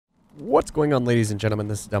What's going on, ladies and gentlemen?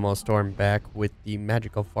 This is DemoStorm back with the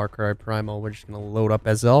magical Far Cry Primal. We're just going to load up,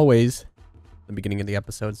 as always, the beginning of the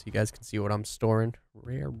episode so you guys can see what I'm storing.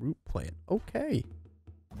 Rare root plant. Okay.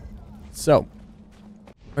 So,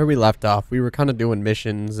 where we left off, we were kind of doing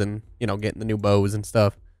missions and, you know, getting the new bows and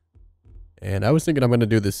stuff. And I was thinking I'm going to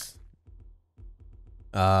do this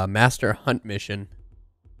master hunt mission.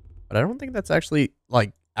 But I don't think that's actually,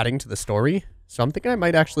 like, adding to the story. So I'm thinking I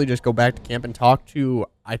might actually just go back to camp and talk to,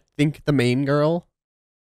 I think, the main girl.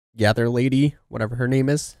 Gather lady, whatever her name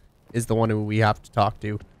is the one who we have to talk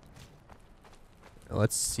to. Now,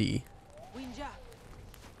 let's see.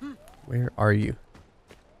 Where are you?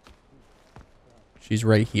 She's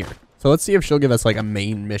right here. So let's see if she'll give us, like, a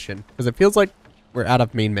main mission. Because it feels like we're out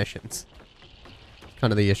of main missions.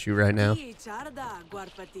 Kind of the issue right now.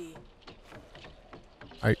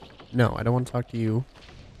 No, I don't want to talk to you.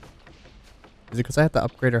 Is it because I have to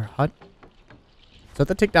upgrade her hut? So I have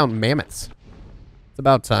to take down mammoths. It's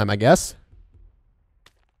about time, I guess.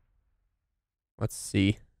 Let's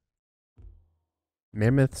see.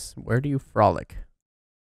 Mammoths, where do you frolic?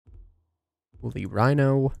 Woolly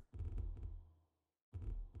rhino.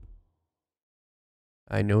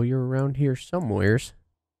 I know you're around here somewheres.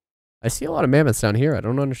 I see a lot of mammoths down here. I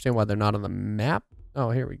don't understand why they're not on the map.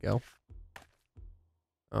 Oh, here we go.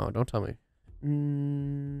 Oh, don't tell me.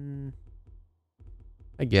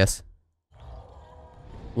 I guess.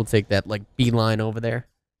 We'll take that, like, beeline over there.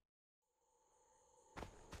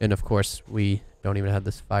 And, of course, we don't even have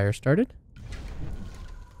this fire started.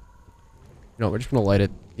 No, we're just going to light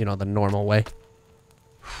it, you know, the normal way.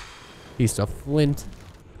 Piece of flint.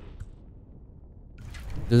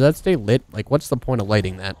 Does that stay lit? Like, what's the point of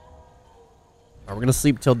lighting that? We're going to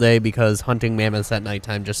sleep till day because hunting mammoths at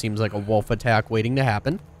nighttime just seems like a wolf attack waiting to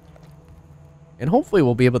happen. And hopefully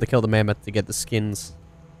we'll be able to kill the mammoth to get the skins.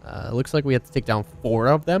 It looks like we have to take down 4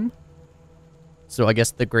 of them. So I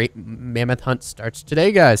guess the great mammoth hunt starts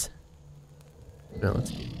today, guys. No,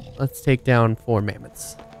 let's take down 4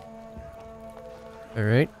 mammoths.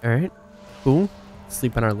 Alright, alright. Cool.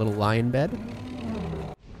 Sleep on our little lion bed.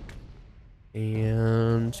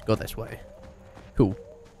 And go this way. Cool.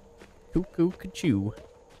 Cuckoo, ka-choo.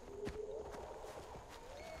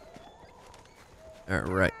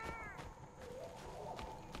 Alright.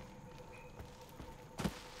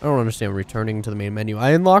 I don't understand returning to the main menu. I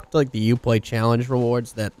unlocked, like, the Uplay challenge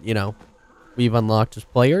rewards that, you know, we've unlocked as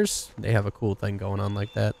players. They have a cool thing going on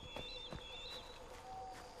like that.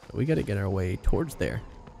 So we gotta get our way towards there.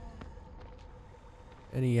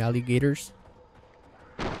 Any alligators?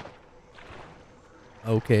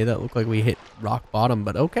 Okay, that looked like we hit rock bottom,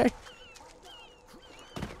 but okay.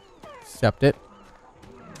 Accept it.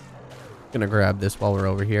 Gonna grab this while we're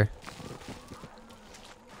over here.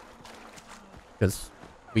 Because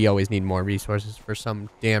we always need more resources for some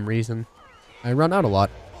damn reason. I run out a lot.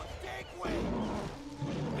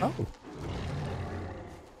 Oh.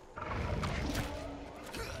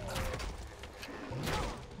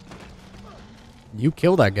 You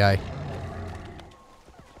kill that guy.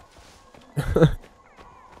 That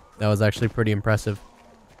was actually pretty impressive.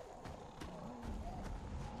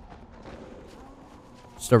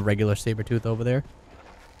 Just a regular sabretooth over there.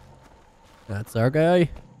 That's our guy.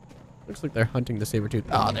 Looks like they're hunting the sabretooth.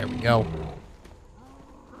 Ah, there we go.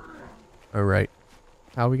 Alright.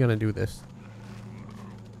 How are we gonna do this?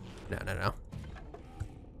 No.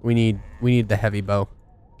 We need the heavy bow.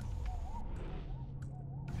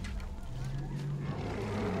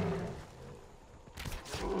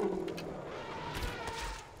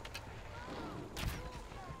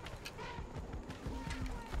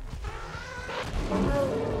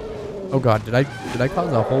 Oh god, did I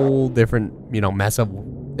cause a whole different, you know, mess of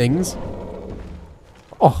things?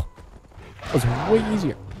 Oh, that was way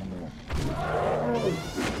easier.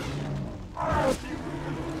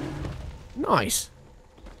 Nice.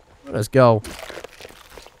 Let us go.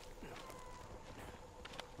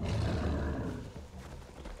 The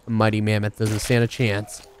mighty mammoth doesn't stand a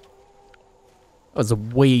chance. That was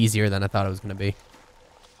way easier than I thought it was going to be.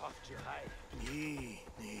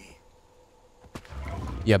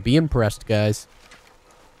 Yeah, be impressed, guys.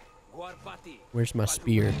 Where's my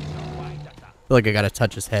spear? I feel like I gotta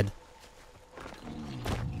touch his head.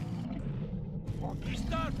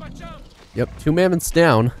 Yep, 2 mammoths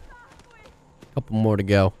down. Couple more to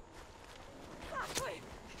go.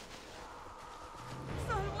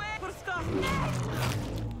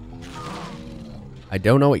 I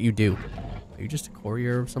don't know what you do. Are you just a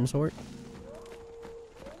courier of some sort?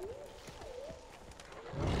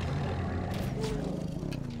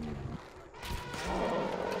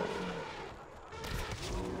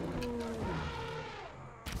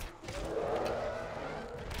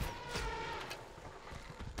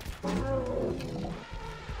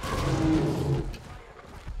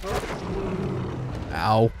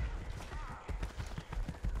 Ow.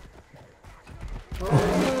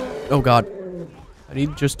 Oh god. I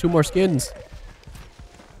need just 2 more skins.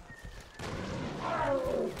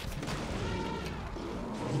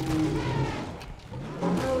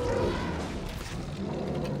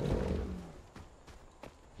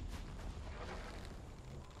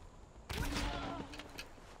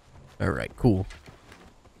 Alright, cool.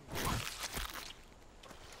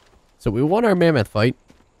 So we won our mammoth fight.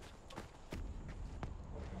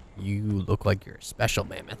 You look like you're a special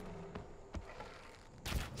mammoth.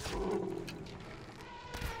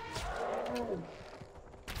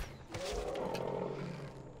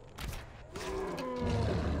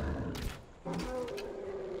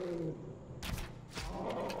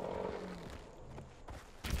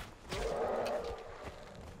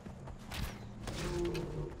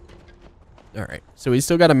 Alright, so we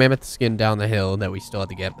still got a mammoth skin down the hill that we still had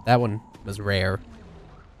to get, but that one was rare.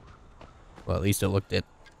 Well, at least it looked it.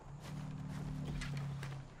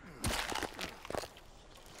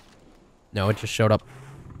 No, it just showed up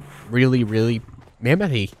really, really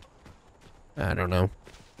mammothy. I don't know.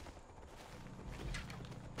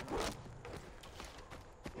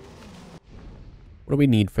 What do we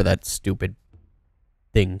need for that stupid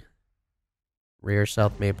thing? Rare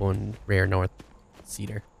South Maple and rare North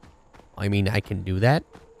Cedar. I mean, I can do that.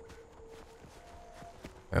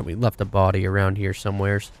 Alright, we left a body around here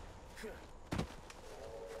somewheres.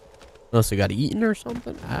 Unless we got eaten or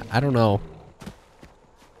something? I don't know.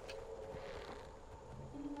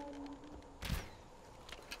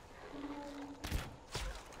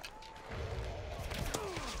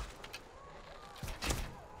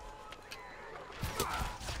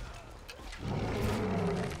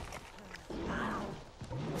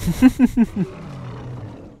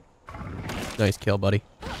 Nice kill, buddy.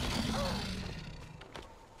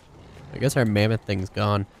 I guess our mammoth thing's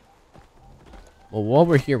gone. Well, while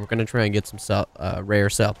we're here, we're going to try and get some rare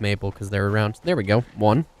South Maple because they're around. There we go.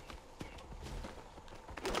 1.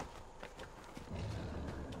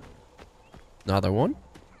 Another 1.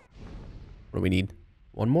 What do we need?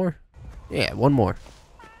 1 more? Yeah, 1 more.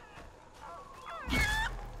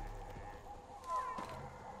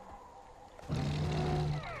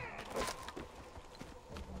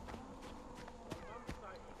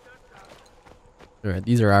 Alright,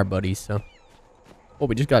 these are our buddies, so... Oh,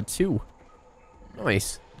 we just got 2.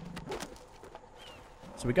 Nice.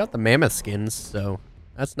 So we got the mammoth skins, so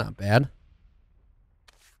that's not bad.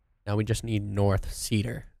 Now we just need North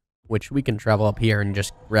Cedar, which we can travel up here and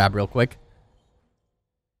just grab real quick.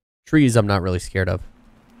 Trees I'm not really scared of.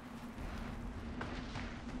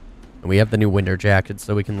 And we have the new winter jacket,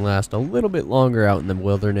 so we can last a little bit longer out in the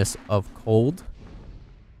wilderness of cold.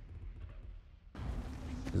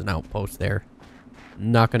 There's an outpost there.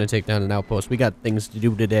 Not going to take down an outpost. We got things to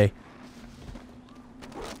do today.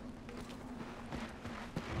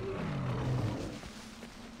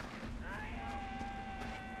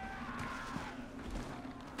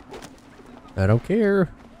 I don't care.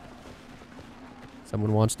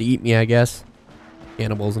 Someone wants to eat me, I guess.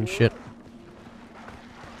 Cannibals and shit.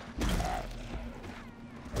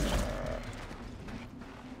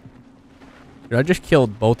 Dude, I just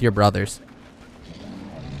killed both your brothers.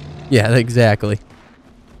 Yeah, exactly.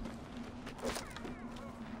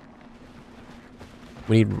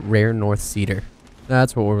 We need rare North Cedar.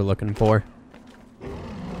 That's what we're looking for.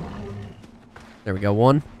 There we go,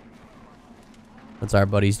 1. That's our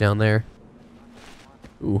buddies down there.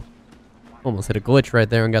 Ooh. Almost hit a glitch right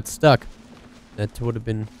there and got stuck. That would have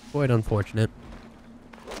been quite unfortunate.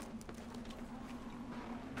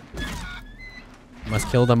 Must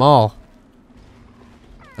kill them all.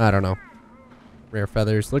 I don't know. Rare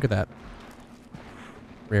feathers. Look at that.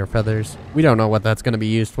 Rare feathers. We don't know what that's going to be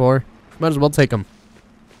used for. Might as well take them.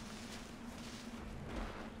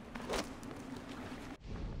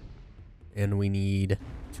 And we need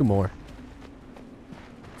 2 more.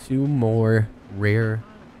 2 more rare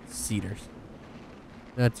cedars.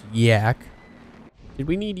 That's yak. Did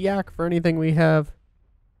we need yak for anything we have?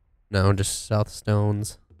 No, just south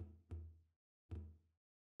stones.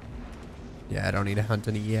 Yeah, I don't need to hunt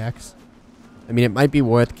any yaks. I mean, it might be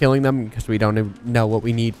worth killing them because we don't even know what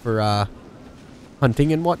we need for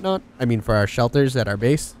hunting and whatnot. I mean, for our shelters at our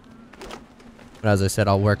base. But as I said,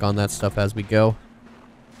 I'll work on that stuff as we go.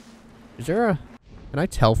 Is there a... Can I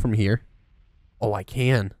tell from here? Oh, I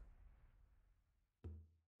can.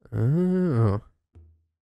 Oh.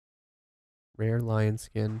 Rare lion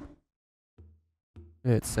skin.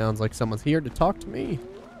 It sounds like someone's here to talk to me.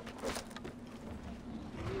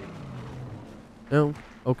 No?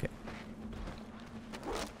 Okay.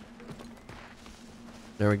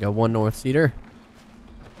 There we go. 1 North Cedar.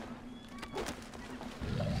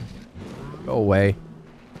 Go away.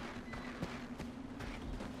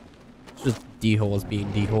 It's just D-holes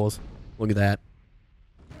being D-holes. Look at that.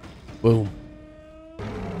 Boom.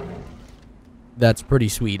 That's pretty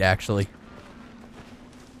sweet, actually.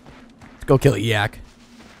 Let's go kill a yak.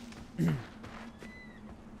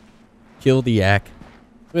 Kill the yak.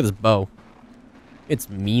 Look at this bow. It's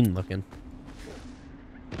mean looking.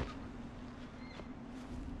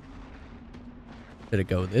 Did it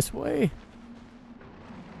go this way?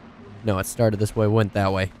 No, it started this way, went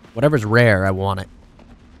that way. Whatever's rare, I want it.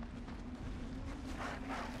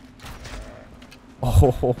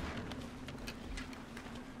 Oh.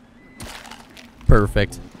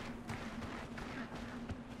 Perfect.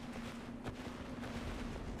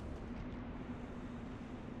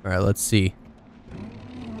 Alright, let's see.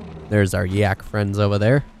 There's our yak friends over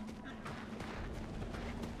there.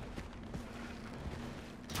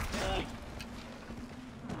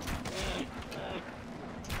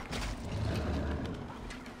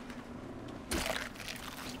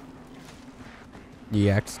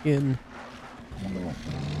 Yak skin.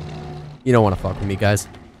 You don't want to fuck with me, guys.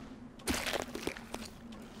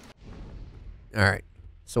 Alright.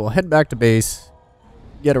 So we'll head back to base.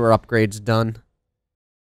 Get our upgrades done.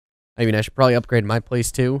 I mean, I should probably upgrade my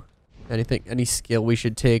place too. Anything, any skill we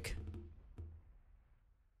should take?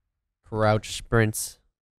 Crouch sprints.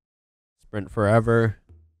 Sprint forever.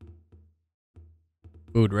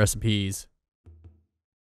 Food recipes.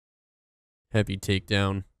 Heavy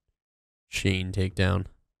takedown. Chain takedown.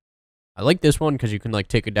 I like this one because you can like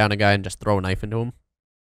take it down a guy and just throw a knife into him.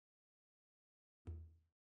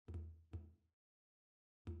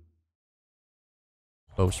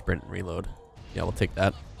 Bow sprint and reload. Yeah, we'll take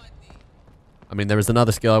that. I mean, there was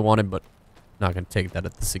another skill I wanted, but not going to take that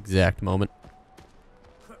at this exact moment.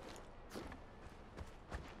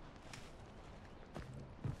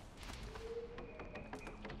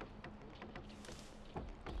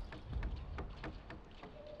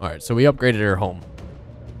 Alright, so we upgraded our home.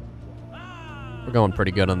 We're going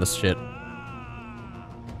pretty good on this shit.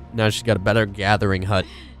 Now she's got a better gathering hut.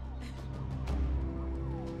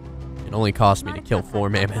 It only cost me to kill 4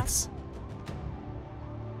 mammoths.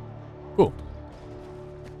 Cool.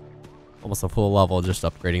 Almost a full level just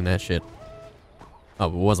upgrading that shit. Oh,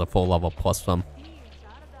 it was a full level plus some.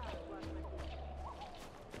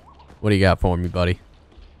 What do you got for me, buddy?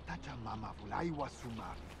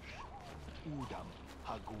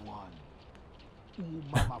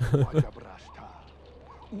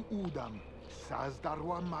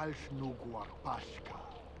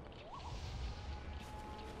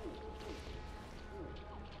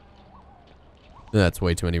 That's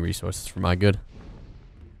way too many resources for my good.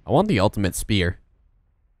 I want the ultimate spear.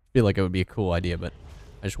 I feel like it would be a cool idea, but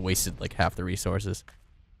I just wasted like half the resources.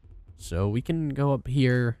 So we can go up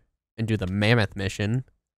here and do the mammoth mission.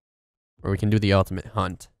 Or we can do the ultimate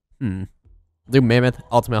hunt. Do mammoth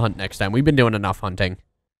ultimate hunt next time. We've been doing enough hunting.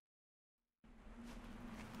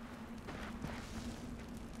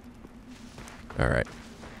 Alright.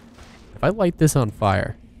 If I light this on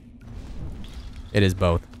fire. It is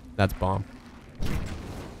both. That's bomb.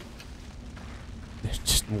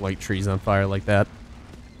 Just white trees on fire like that.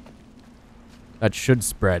 That should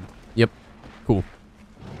spread. Yep. Cool.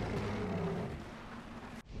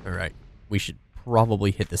 Alright. We should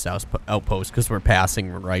probably hit this outpost because we're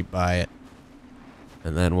passing right by it.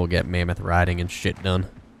 And then we'll get mammoth riding and shit done.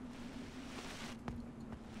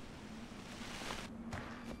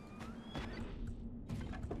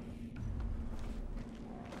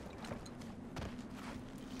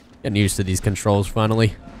 Getting used to these controls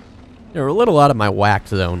finally. They're a little out of my whack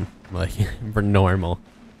zone, like, for normal.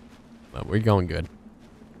 But we're going good.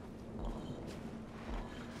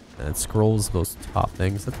 And it scrolls those top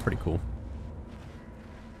things. That's pretty cool.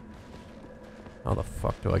 How the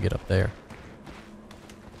fuck do I get up there?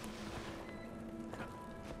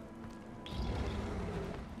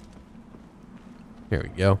 Here we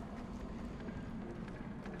go.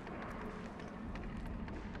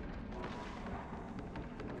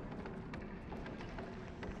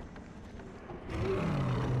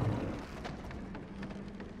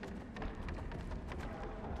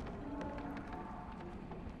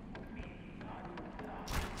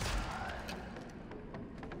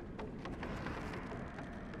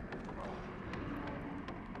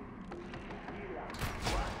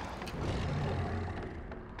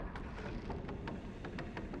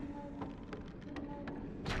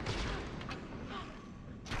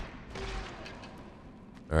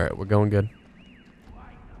 Alright, we're going good.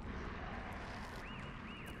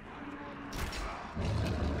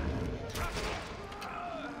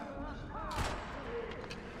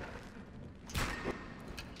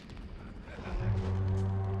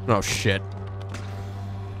 Oh, shit.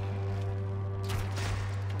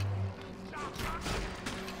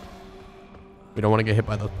 We don't want to get hit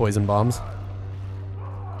by those poison bombs.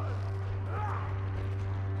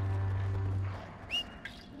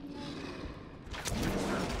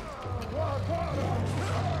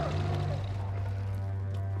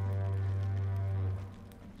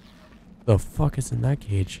 The fuck is in that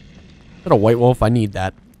cage? Is that a white wolf? I need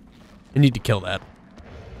that. I need to kill that.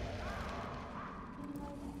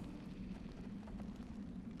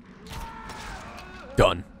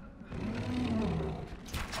 Done.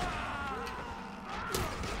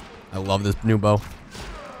 I love this new bow.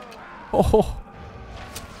 Oh.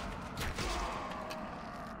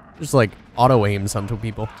 Just like auto aims onto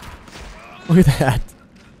people. Look at that.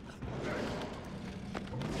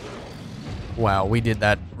 Wow, we did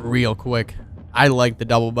that real quick. I like the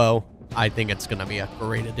double bow. I think it's going to be a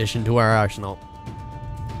great addition to our arsenal.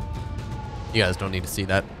 You guys don't need to see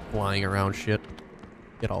that flying around shit.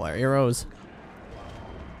 Get all our arrows.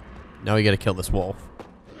 Now we got to kill this wolf.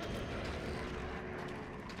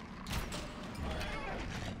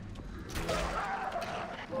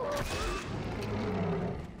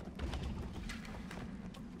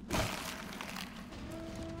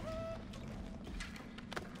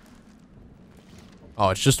 Oh,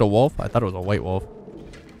 it's just a wolf? I thought it was a white wolf.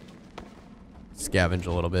 Scavenge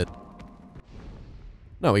a little bit.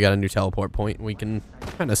 No, we got a new teleport point. We can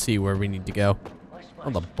kind of see where we need to go. All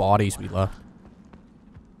the bodies we left.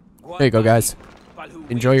 There you go, guys.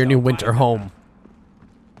 Enjoy your new winter home.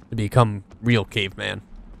 To become real caveman.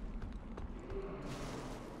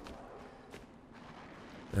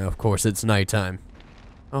 Now, of course, it's nighttime.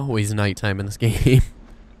 Always nighttime in this game.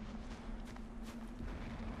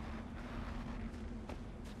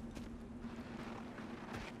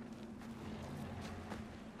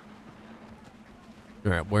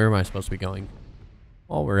 Alright, where am I supposed to be going?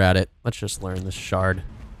 While we're at it, let's just learn this shard.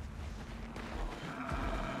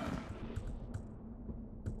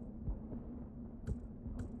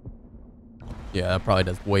 Yeah, that probably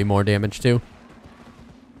does way more damage too.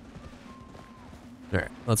 Alright,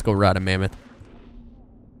 let's go ride a mammoth.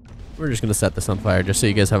 We're just gonna set this on fire just so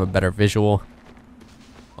you guys have a better visual.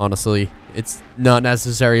 Honestly, it's not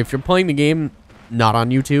necessary. If you're playing the game not on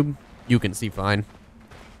YouTube, you can see fine.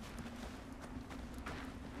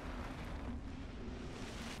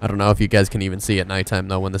 I don't know if you guys can even see at nighttime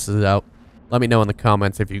though when this is out. Let me know in the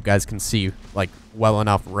comments if you guys can see like well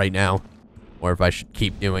enough right now, or if I should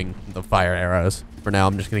keep doing the fire arrows. For now,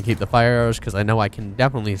 I'm just gonna keep the fire arrows because I know I can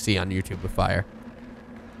definitely see on YouTube with fire.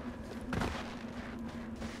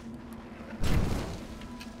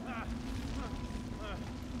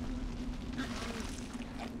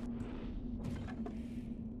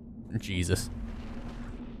 Jesus.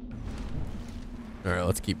 All right,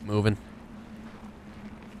 let's keep moving.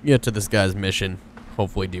 Get to this guy's mission.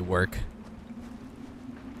 Hopefully do work.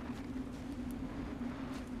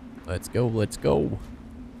 Let's go, let's go.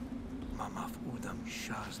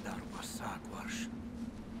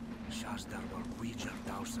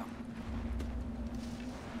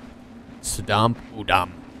 Stomp Udam.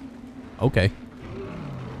 Okay.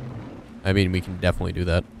 I mean, we can definitely do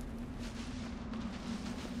that.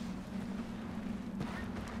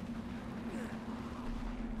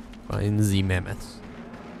 Find the mammoths.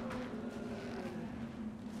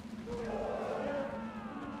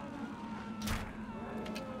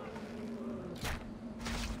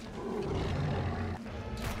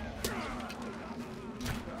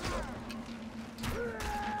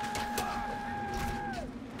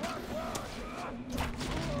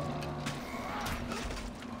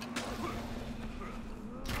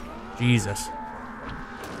 Jesus.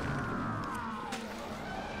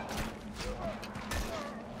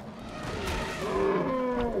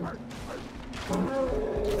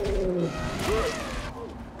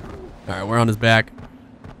 Alright, we're on his back.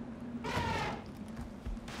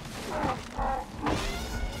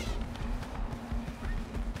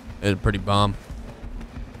 It's a pretty bomb.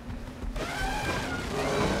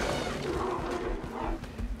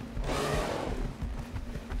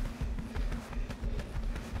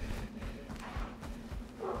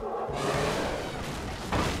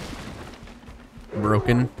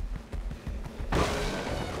 Broken.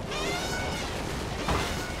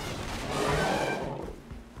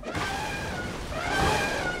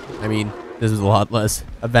 I mean, this is a lot less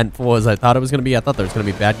eventful as I thought it was going to be. I thought there was going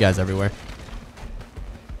to be bad guys everywhere.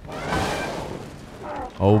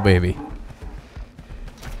 Oh, baby.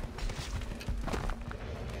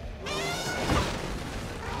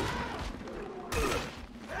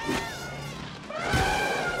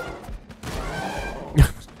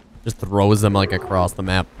 Just throws them like across the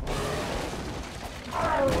map.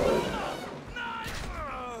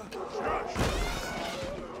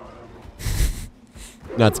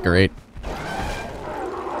 That's great.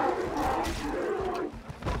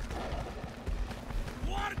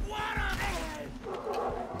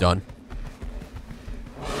 Done.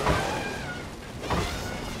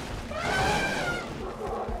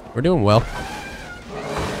 We're doing well.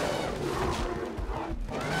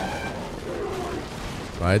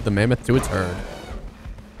 Ride the mammoth to its herd.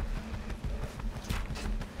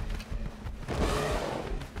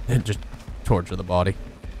 And just torture the body.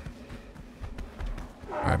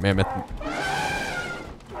 Alright, mammoth.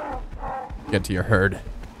 Get to your herd.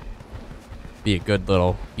 Be a good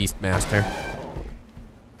little beast master.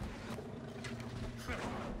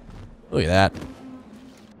 Look at that.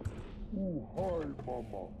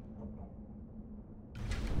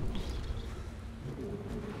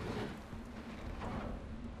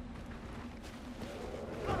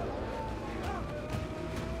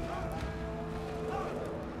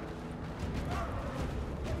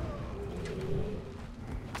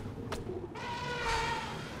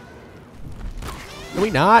 Can we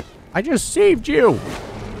not? I just saved you.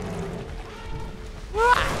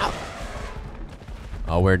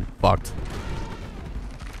 Oh, we're fucked.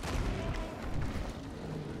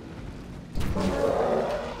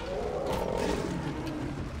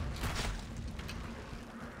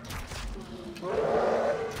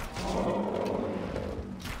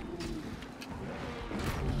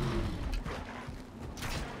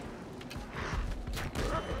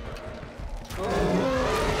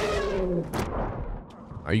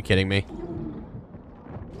 Are you kidding me?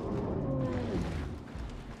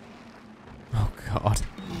 Oh God.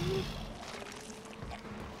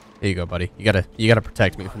 There you go, buddy. You gotta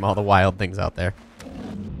protect me from all the wild things out there.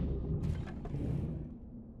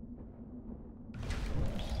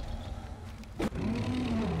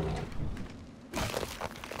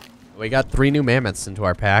 We got 3 new mammoths into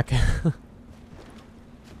our pack.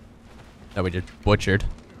 That we just butchered.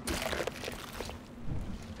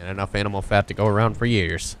 And enough animal fat to go around for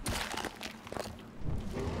years.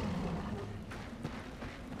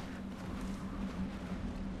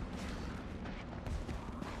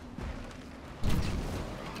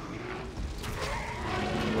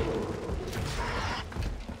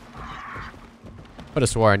 Could have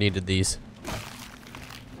swore I needed these.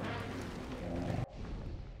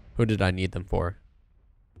 Who did I need them for?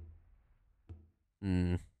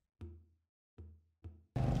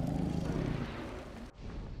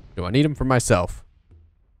 Do I need them for myself?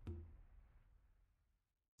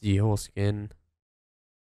 Seal skin.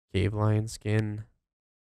 Cave lion skin.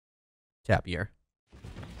 Tapir.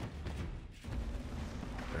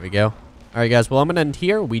 There we go. Alright guys, well I'm gonna end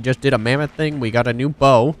here. We just did a mammoth thing. We got a new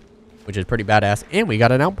bow, which is pretty badass. And we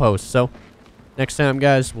got an outpost. So next time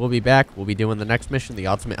guys, we'll be back. We'll be doing the next mission, the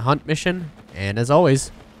ultimate hunt mission. And as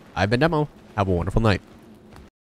always, I've been Demo. Have a wonderful night.